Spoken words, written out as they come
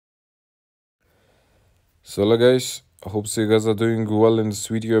So hello guys, I hope so you guys are doing well. In this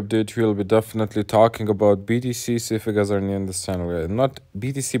video update we'll be definitely talking about BTC. So if you guys are new in this channel, not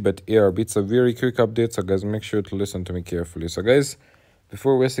BTC but ARB, it's a very quick update, so guys make sure to listen to me carefully. So guys,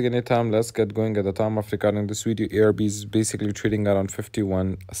 before wasting any time, let's get going. At the time of recording this video, ARB is basically trading around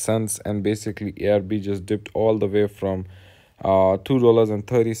 51 cents, and basically ARB just dipped all the way from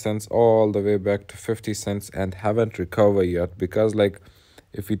 $2.30 all the way back to 50 cents and haven't recovered yet. Because like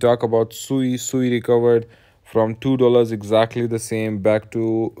if we talk about Sui recovered from $2 exactly the same back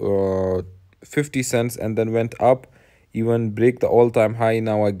to 50 cents and then went up, even break the all-time high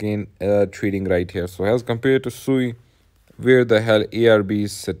now again, trading right here. So as compared to Sui, where the hell ARB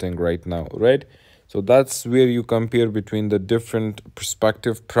is sitting right now, right? So that's where you compare between the different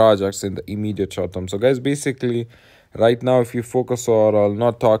perspective projects in the immediate short term. So guys, basically right now, if you focus on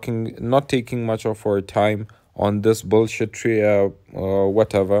not taking much of our time on this bullshit trade,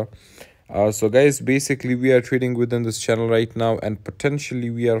 whatever. So guys, basically we are trading within this channel right now, and potentially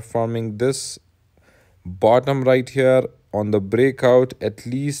we are forming this bottom right here on the breakout. At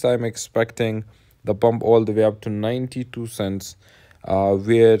least I'm expecting the pump all the way up to 92 cents,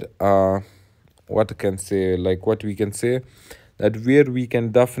 where what we can say that where we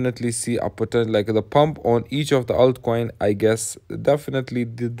can definitely see a potential, like the pump on each of the altcoin. I guess definitely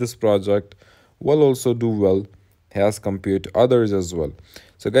this project will also do well as compared to others as well.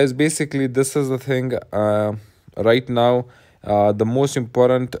 So guys, basically this is the thing. Right now, the most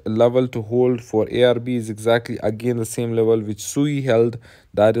important level to hold for ARB is exactly again the same level which Sui held,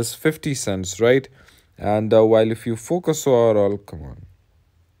 that is 50 cents, right? And while if you focus overall,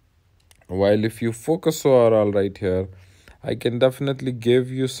 while if you focus overall right here, I can definitely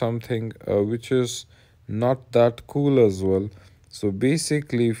give you something which is not that cool as well. So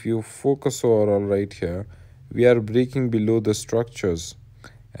basically if you focus overall right here, we are breaking below the structures,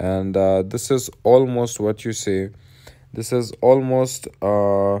 and this is almost what you say, this is almost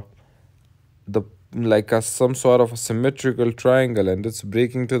the like some sort of a symmetrical triangle, and it's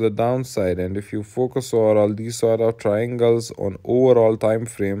breaking to the downside. And if you focus overall, these sort of triangles on overall time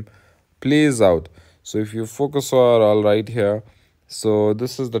frame plays out. So if you focus overall right here, so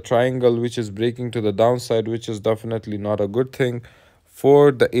this is the triangle which is breaking to the downside, which is definitely not a good thing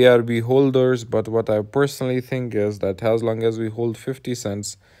for the ARB holders. But what I personally think is that as long as we hold 50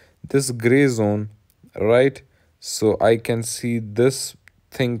 cents, this gray zone, right, so I can see this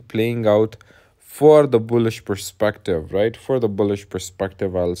thing playing out for the bullish perspective, right? For the bullish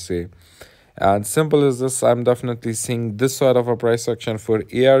perspective, I'll say. And simple as this, I'm definitely seeing this sort of a price action for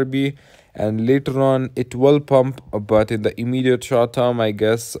ARB, and later on it will pump. But in the immediate short term, I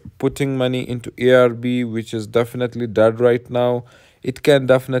guess putting money into ARB, which is definitely dead right now, it can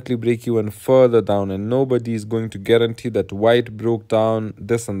definitely break even further down, and nobody is going to guarantee that white broke down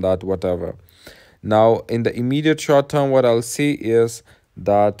this and that, whatever. Now in the immediate short term, what I'll say is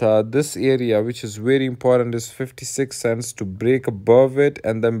that this area, which is very important, is 56 cents to break above it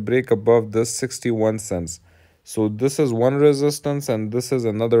and then break above this 61 cents. So this is one resistance and this is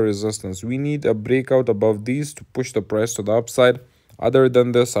another resistance. We need a breakout above these to push the price to the upside. Other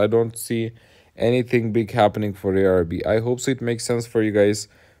than this, I don't see anything big happening for ARB. I hope so it makes sense for you guys.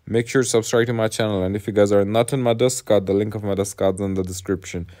 Make sure to subscribe to my channel, and if you guys are not in my Discord, the link of my Discord is in the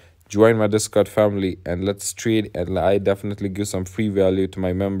description. Join my Discord family and let's trade, and I definitely give some free value to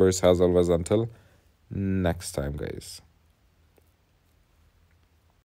my members as always. Until next time, guys.